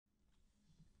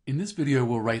In this video,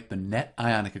 we'll write the net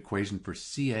ionic equation for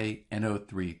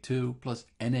CaNO3 plus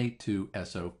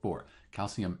Na2SO4,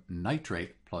 calcium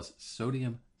nitrate plus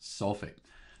sodium sulfate.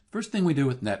 First thing we do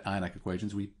with net ionic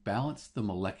equations, we balance the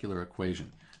molecular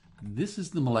equation. This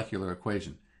is the molecular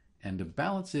equation, and to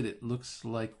balance it, it looks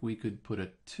like we could put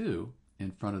a 2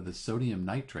 in front of the sodium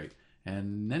nitrate,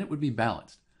 and then it would be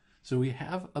balanced. So we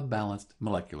have a balanced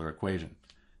molecular equation.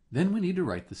 Then we need to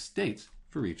write the states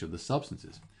for each of the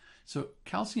substances. So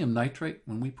calcium nitrate,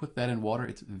 when we put that in water,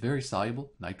 it's very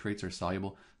soluble. Nitrates are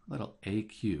soluble. Little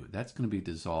AQ, that's going to be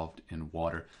dissolved in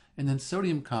water. And then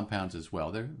sodium compounds as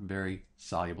well. They're very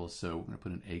soluble, so we're going to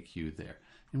put an AQ there.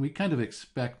 And we kind of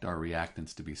expect our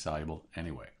reactants to be soluble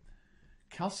anyway.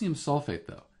 Calcium sulfate,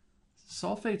 though.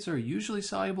 Sulfates are usually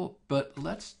soluble, but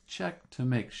let's check to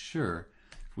make sure.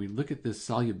 If we look at this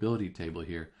solubility table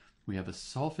here, we have a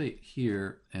sulfate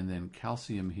here and then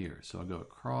calcium here. So I'll go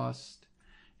across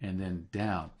and then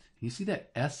down. You see that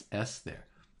SS there?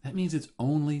 That means it's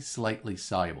only slightly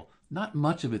soluble. Not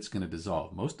much of it's going to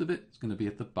dissolve. Most of it is going to be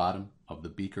at the bottom of the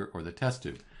beaker or the test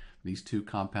tube. These two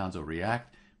compounds will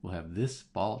react. We'll have this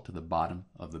fall to the bottom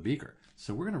of the beaker.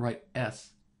 So we're going to write S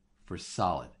for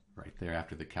solid right there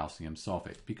after the calcium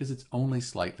sulfate because it's only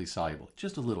slightly soluble.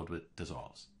 Just a little bit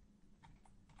dissolves.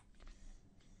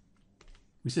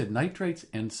 We said nitrates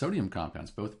and sodium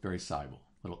compounds, both very soluble.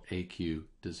 Little AQ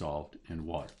dissolved in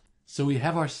water. So we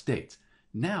have our states.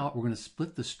 Now we're going to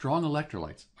split the strong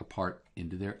electrolytes apart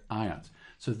into their ions.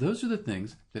 So those are the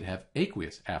things that have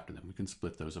aqueous after them. We can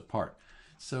split those apart.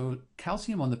 So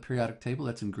calcium on the periodic table,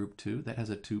 that's in group 2. That has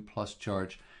a 2+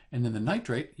 charge. And then the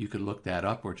nitrate, you could look that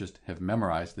up or just have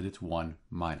memorized that it's 1-.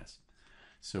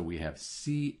 So we have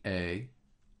Ca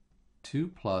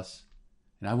 2+,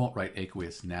 and I won't write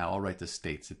aqueous now. I'll write the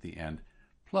states at the end,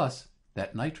 plus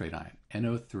that nitrate ion,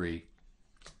 NO3-.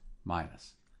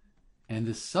 And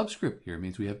this subscript here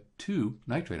means we have 2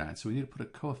 nitrate ions, so we need to put a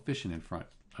coefficient in front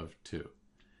of 2.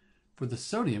 For the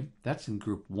sodium, that's in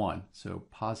group 1, so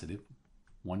positive,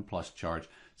 1+ charge.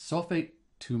 Sulfate,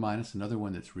 2-, another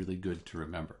one that's really good to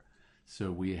remember.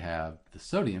 So we have the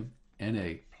sodium,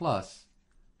 Na+,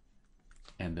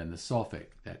 and then the sulfate,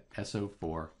 that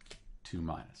SO4,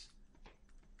 2-.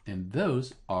 And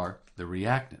those are the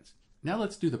reactants. Now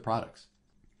let's do the products.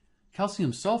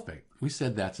 Calcium sulfate, we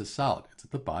said that's a solid. It's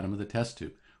at the bottom of the test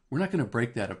tube. We're not going to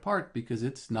break that apart because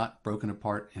it's not broken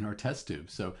apart in our test tube.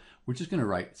 So we're just going to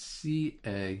write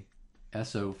CaSO4.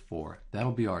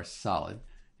 That'll be our solid.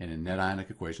 And in net ionic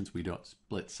equations, we don't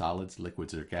split solids,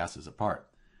 liquids, or gases apart.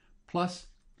 Plus,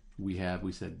 we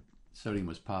said sodium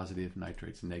was positive,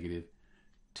 nitrate's negative.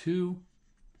 2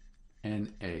 Na+,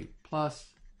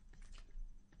 plus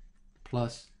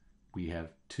we have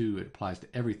 2, it applies to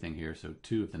everything here, so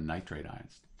 2 of the nitrate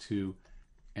ions, 2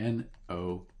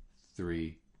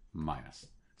 NO3-.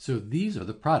 So these are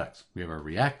the products. We have our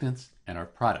reactants and our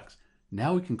products.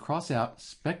 Now we can cross out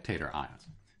spectator ions.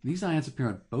 These ions appear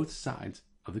on both sides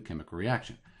of the chemical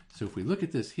reaction. So if we look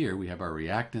at this here, we have our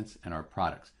reactants and our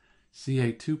products.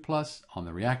 Ca2+ on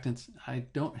the reactants, I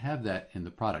don't have that in the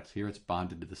products. Here it's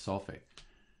bonded to the sulfate.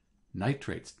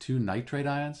 Nitrates, 2 nitrate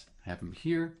ions, I have them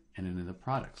here and in the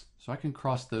products. So I can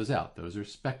cross those out. Those are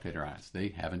spectator ions. They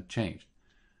haven't changed.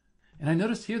 And I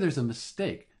noticed here there's a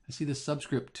mistake. I see the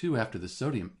subscript 2 after the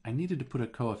sodium. I needed to put a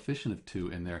coefficient of 2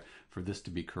 in there for this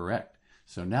to be correct.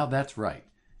 So now that's right.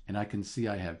 And I can see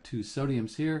I have 2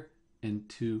 sodiums here and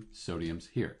 2 sodiums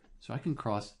here. So I can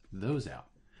cross those out.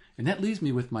 And that leaves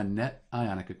me with my net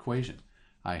ionic equation.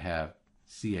 I have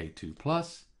Ca2+,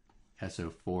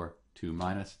 SO4,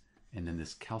 2-, and then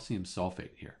this calcium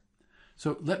sulfate here.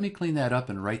 So let me clean that up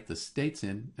and write the states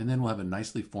in, and then we'll have a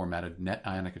nicely formatted net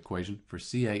ionic equation for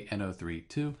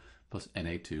CaNO3 plus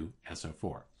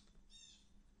Na2SO4.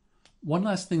 One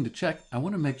last thing to check, I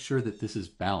want to make sure that this is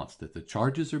balanced, that the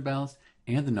charges are balanced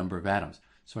and the number of atoms.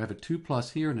 So I have a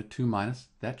 2+ here and a 2-.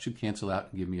 That should cancel out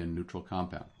and give me a neutral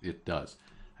compound. It does.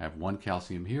 I have 1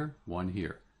 calcium here, 1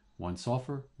 here, 1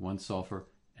 sulfur,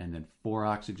 and then 4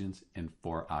 oxygens and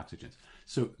 4 oxygens.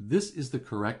 So this is the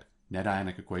correct net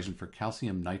ionic equation for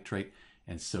calcium nitrate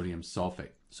and sodium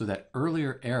sulfate. So that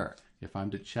earlier error, if I'm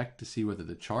to check to see whether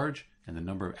the charge and the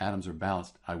number of atoms are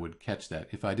balanced, I would catch that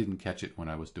if I didn't catch it when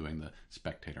I was doing the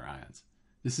spectator ions.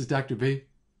 This is Dr. B,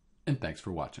 and thanks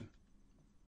for watching.